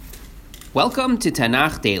Welcome to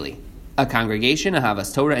Tanakh Daily, a Congregation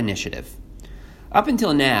Ahavas Torah initiative. Up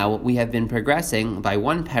until now, we have been progressing by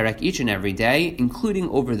one perek each and every day, including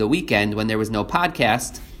over the weekend when there was no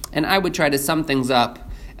podcast, and I would try to sum things up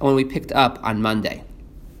when we picked up on Monday.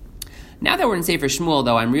 Now that we're in Sefer Shmuel,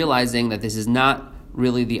 though, I'm realizing that this is not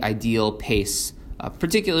really the ideal pace,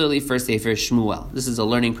 particularly for Sefer Shmuel. This is a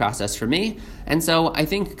learning process for me, and so I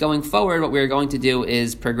think going forward, what we're going to do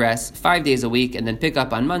is progress 5 days a week and then pick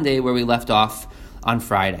up on Monday where we left off on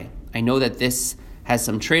Friday. I know that this has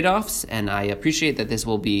some trade-offs, and I appreciate that this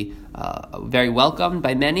will be very welcomed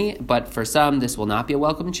by many, but for some, this will not be a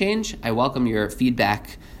welcome change. I welcome your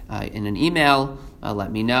feedback in an email.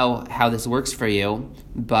 Let me know how this works for you,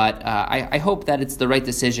 but I hope that it's the right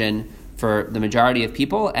decision for the majority of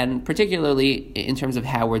people, and particularly in terms of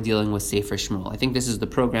how we're dealing with Sefer Shmuel. I think this is the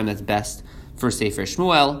program that's best for Sefer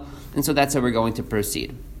Shmuel, and so that's how we're going to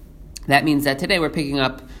proceed. That means that today we're picking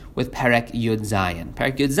up with Perek Yud Zayin.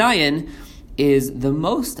 Perek Yud Zayin is the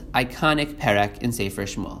most iconic perek in Sefer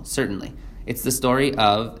Shmuel, certainly. It's the story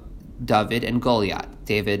of David and Goliath,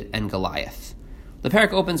 David and Goliath. The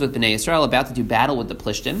perek opens with Bnei Yisrael about to do battle with the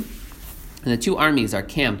Plishtim, and the two armies are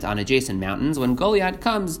camped on adjacent mountains when Goliath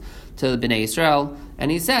comes to Bnei Yisrael, and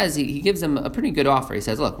he says, he gives them a pretty good offer. He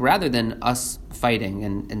says, look, rather than us fighting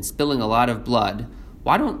and spilling a lot of blood,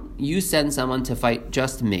 why don't you send someone to fight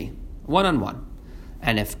just me, one-on-one?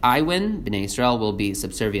 And if I win, Bnei Yisrael will be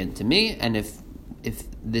subservient to me, and if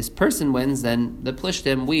this person wins, then the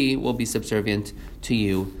Plishtim, we will be subservient to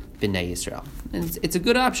you, Bnei Yisrael. And it's a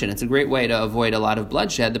good option. It's a great way to avoid a lot of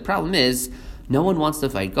bloodshed. The problem is, no one wants to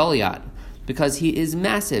fight Goliath, because he is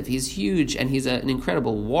massive, he's huge, and he's an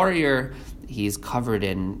incredible warrior. He's covered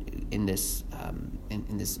in this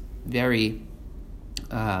very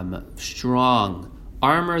strong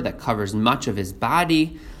armor that covers much of his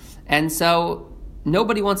body, and so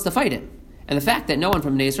nobody wants to fight him. And the fact that no one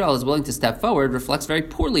from Bnei Yisrael is willing to step forward reflects very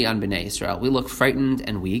poorly on Bnei Yisrael. We look frightened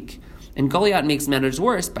and weak, and Goliath makes matters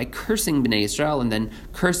worse by cursing Bnei Yisrael and then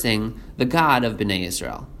cursing the God of Bnei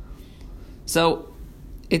Yisrael. So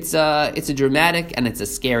it's a dramatic and it's a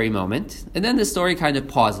scary moment. And then the story kind of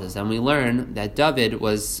pauses, and we learn that David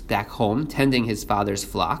was back home tending his father's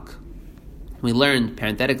flock. We learned,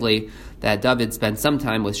 parenthetically, that David spent some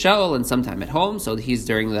time with Shaul and some time at home, so he's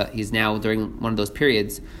now during one of those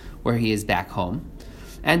periods where he is back home.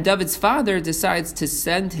 And David's father decides to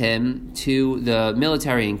send him to the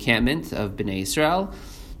military encampment of Bnei Yisrael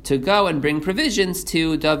to go and bring provisions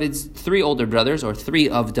to David's three of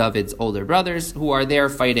David's older brothers who are there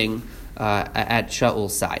fighting at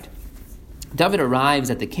Shaul's side. David arrives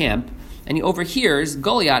at the camp, and he overhears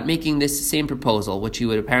Goliath making this same proposal, which he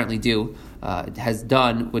would apparently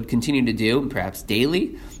would continue to do, perhaps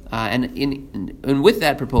daily, and with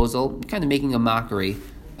that proposal, kind of making a mockery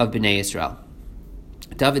of Bnei Yisrael.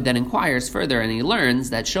 David then inquires further, and he learns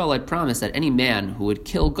that Shaul had promised that any man who would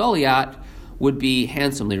kill Goliath would be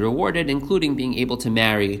handsomely rewarded, including being able to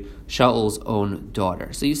marry Shaul's own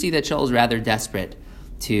daughter. So you see that Shaul is rather desperate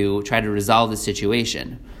to try to resolve the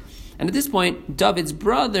situation. And at this point, David's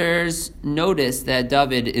brothers notice that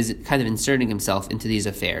David is kind of inserting himself into these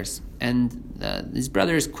affairs. And his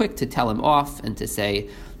brother is quick to tell him off and to say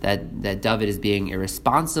that David is being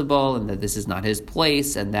irresponsible and that this is not his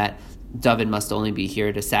place and that David must only be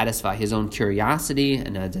here to satisfy his own curiosity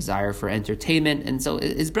and a desire for entertainment. And so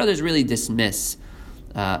his brothers really dismiss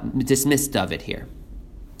David here.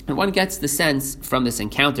 And one gets the sense from this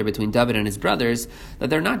encounter between David and his brothers that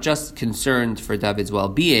they're not just concerned for David's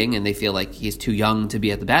well-being and they feel like he's too young to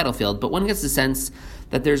be at the battlefield, but one gets the sense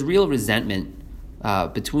that there's real resentment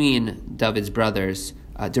between David's brothers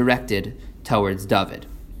directed towards David.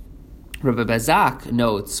 Rabbi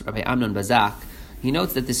Amnon Bazak, he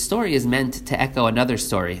notes that this story is meant to echo another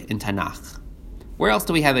story in Tanakh. Where else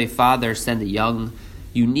do we have a father send a young,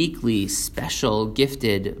 uniquely special,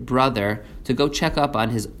 gifted brother to go check up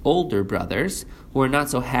on his older brothers who are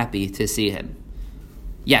not so happy to see him?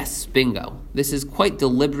 Yes, bingo. This is quite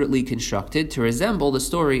deliberately constructed to resemble the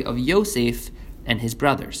story of Yosef and his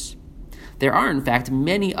brothers. There are, in fact,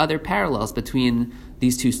 many other parallels between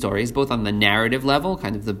these two stories, both on the narrative level,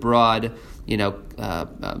 kind of the broad,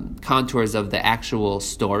 contours of the actual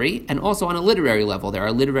story, and also on a literary level. There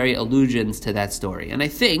are literary allusions to that story. And I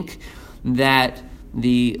think that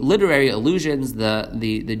the literary allusions,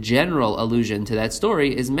 the general allusion to that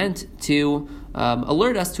story is meant to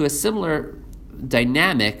alert us to a similar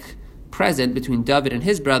dynamic present between David and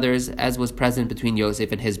his brothers as was present between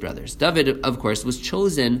Yosef and his brothers. David, of course, was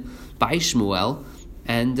chosen by Shmuel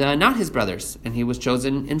and not his brothers, and he was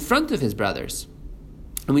chosen in front of his brothers.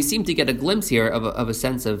 And we seem to get a glimpse here of a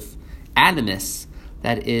sense of animus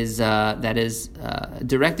that is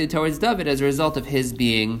directed towards David as a result of his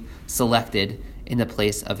being selected in the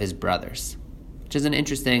place of his brothers, which is an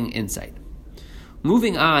interesting insight.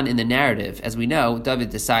 Moving on in the narrative, as we know, David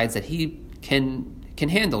decides that he can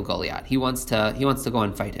handle Goliath. He wants to go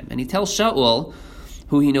and fight him, and he tells Shaul,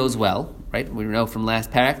 who he knows well, right? We know from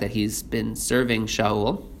last parak that he's been serving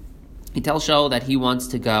Shaul. He tells Shaul that he wants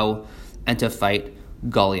to go and to fight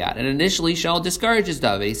Goliath. And initially, Shaul discourages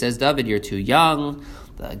David. He says, David, you're too young.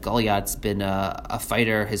 Goliath's been a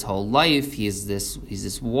fighter his whole life. He's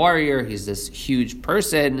this warrior. He's this huge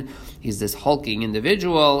person. He's this hulking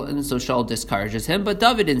individual. And so Shaul discourages him. But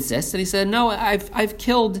David insists, and he said, no, I've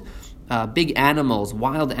killed big animals,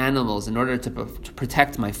 wild animals, in order to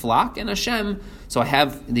protect my flock. And Hashem, so I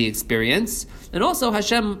have the experience. And also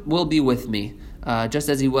Hashem will be with me. Just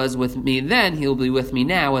as he was with me then, he will be with me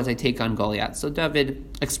now as I take on Goliath. So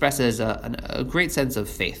David expresses a great sense of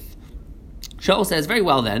faith. Shaul says, very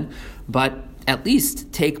well then, but at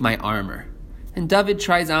least take my armor. And David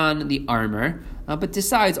tries on the armor, but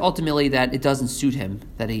decides ultimately that it doesn't suit him,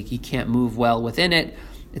 that he can't move well within it.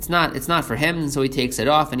 It's not for him, and so he takes it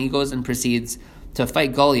off, and he goes and proceeds to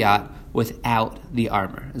fight Goliath without the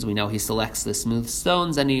armor. As we know, he selects the smooth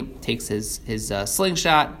stones, and he takes his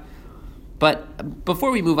slingshot. But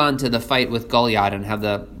before we move on to the fight with Goliath and how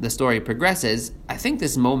the story progresses, I think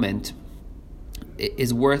this moment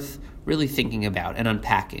is worth really thinking about and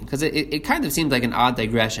unpacking, because it kind of seems like an odd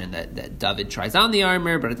digression that David tries on the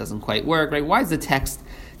armor, but it doesn't quite work, right? Why is the text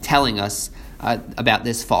telling us about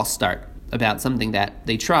this false start, about something that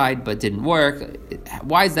they tried but didn't work?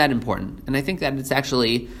 Why is that important? And I think that it's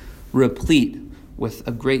actually replete with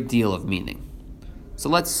a great deal of meaning. So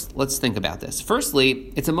let's think about this.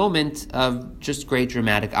 Firstly, it's a moment of just great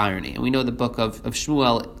dramatic irony, and we know the book of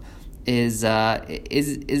Shmuel is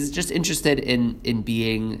just interested in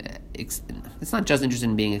being. It's not just interested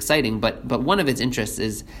in being exciting, but one of its interests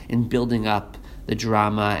is in building up the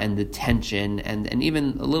drama and the tension and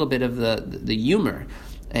even a little bit of the humor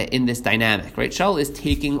in this dynamic. Right, Shaul is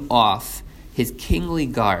taking off his kingly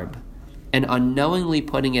garb and unknowingly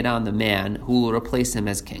putting it on the man who will replace him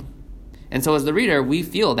as king. And so as the reader, we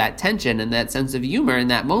feel that tension and that sense of humor in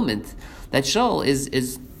that moment, that Shaul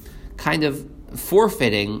is kind of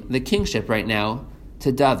forfeiting the kingship right now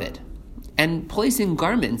to David. And placing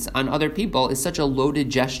garments on other people is such a loaded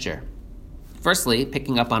gesture. Firstly,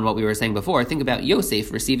 picking up on what we were saying before, think about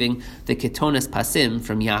Yosef receiving the ketones pasim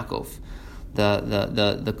from Yaakov,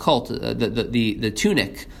 the colt, the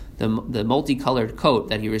tunic, the multicolored coat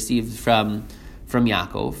that he received from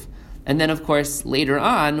Yaakov. And then, of course, later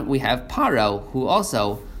on, we have Paro, who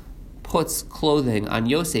also puts clothing on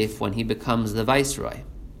Yosef when he becomes the viceroy.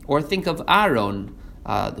 Or think of Aaron,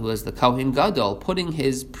 who was the Kohen Gadol, putting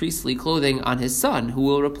his priestly clothing on his son, who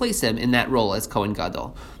will replace him in that role as Kohen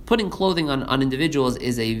Gadol. Putting clothing on individuals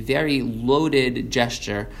is a very loaded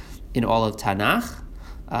gesture in all of Tanakh,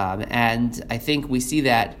 and I think we see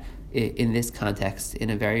that in this context in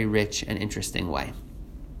a very rich and interesting way.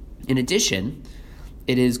 In addition,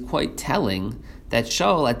 it is quite telling that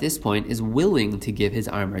Shaul at this point is willing to give his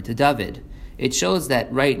armor to David. It shows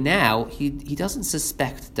that right now he doesn't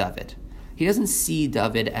suspect David. He doesn't see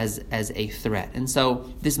David as a threat. And so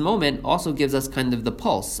this moment also gives us kind of the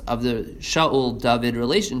pulse of the Shaul-David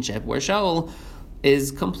relationship, where Shaul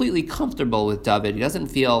is completely comfortable with David. He doesn't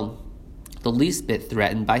feel the least bit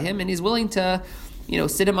threatened by him, and he's willing to,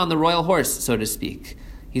 sit him on the royal horse, so to speak.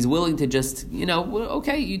 He's willing to just,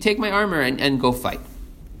 okay, you take my armor and go fight.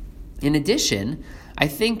 In addition, I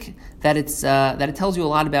think that it tells you a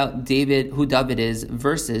lot about David, who David is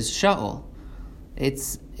versus Shaul.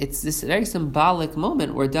 It's this very symbolic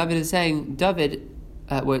moment where David is saying to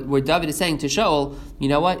Shaul, you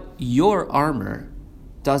know what, your armor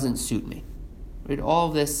doesn't suit me. Right? All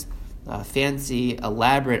this fancy,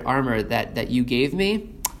 elaborate armor that you gave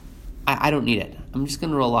me, I don't need it. I'm just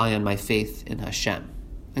going to rely on my faith in Hashem.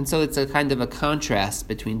 And so it's a kind of a contrast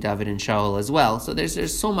between David and Shaul as well. So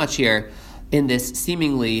there's so much here in this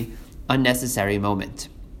seemingly unnecessary moment.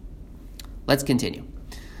 Let's continue.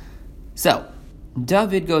 So,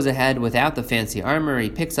 David goes ahead without the fancy armor. He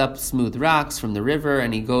picks up smooth rocks from the river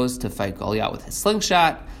and he goes to fight Goliath with his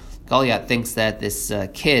slingshot. Goliath thinks that this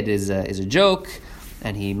kid is a joke,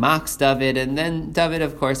 and he mocks David. And then David,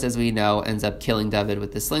 of course, as we know, ends up killing David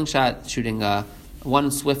with the slingshot, shooting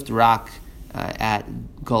one swift rock at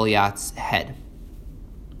Goliath's head.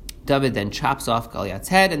 David then chops off Goliath's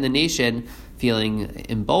head, and the nation, feeling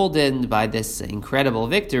emboldened by this incredible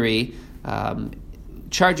victory,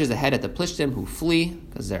 charges ahead at the Plishtim, who flee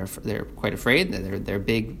because they're quite afraid. Their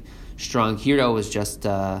big, strong hero was just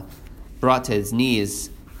brought to his knees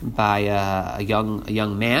by a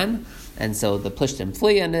young man, and so the Plishtim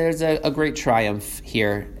flee, and there's a great triumph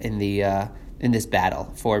here in this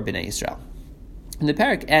battle for Bnei Yisrael. And the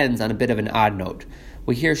parak ends on a bit of an odd note.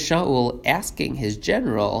 We hear Shaul asking his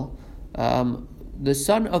general, the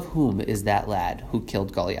son of whom is that lad who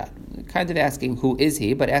killed Goliath? Kind of asking who is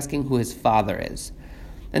he, but asking who his father is.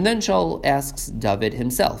 And then Shaul asks David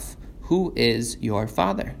himself, who is your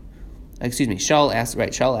father? Shaul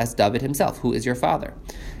asks David himself, who is your father?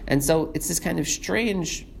 And so it's this kind of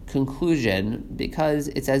strange conclusion because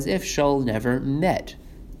it's as if Shaul never met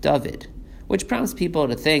David, which prompts people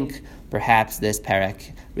to think perhaps this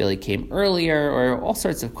parak really came earlier, or all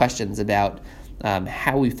sorts of questions about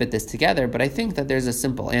how we fit this together. But I think that there's a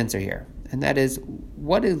simple answer here, and that is,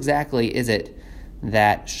 what exactly is it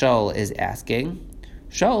that Shaul is asking?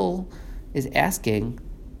 Shaul is asking,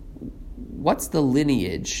 what's the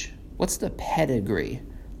lineage, what's the pedigree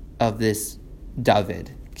of this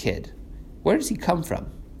David kid? Where does he come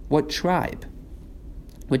from? What tribe?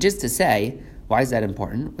 Which is to say, why is that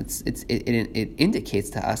important? It indicates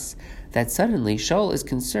to us that suddenly Shaul is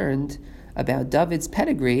concerned about David's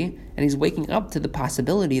pedigree, and he's waking up to the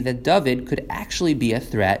possibility that David could actually be a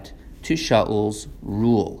threat to Shaul's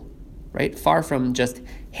rule, right? Far from just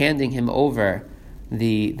handing him over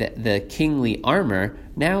the kingly armor,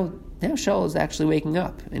 now Shaul is actually waking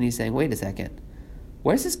up, and he's saying, wait a second,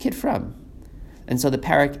 where's this kid from? And so the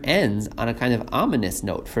parak ends on a kind of ominous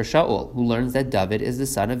note for Shaul, who learns that David is the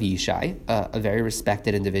son of Yishai, a very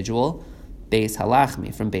respected individual, Beis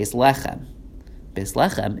Halachmi, from Beis Lechem. Beis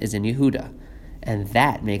Lechem is in Yehuda, and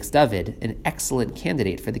that makes David an excellent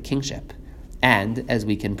candidate for the kingship. And, as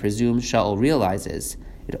we can presume Shaul realizes,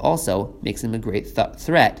 it also makes him a great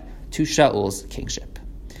threat to Shaul's kingship.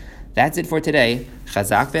 That's it for today.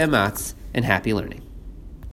 Chazak ve'ematz, and happy learning.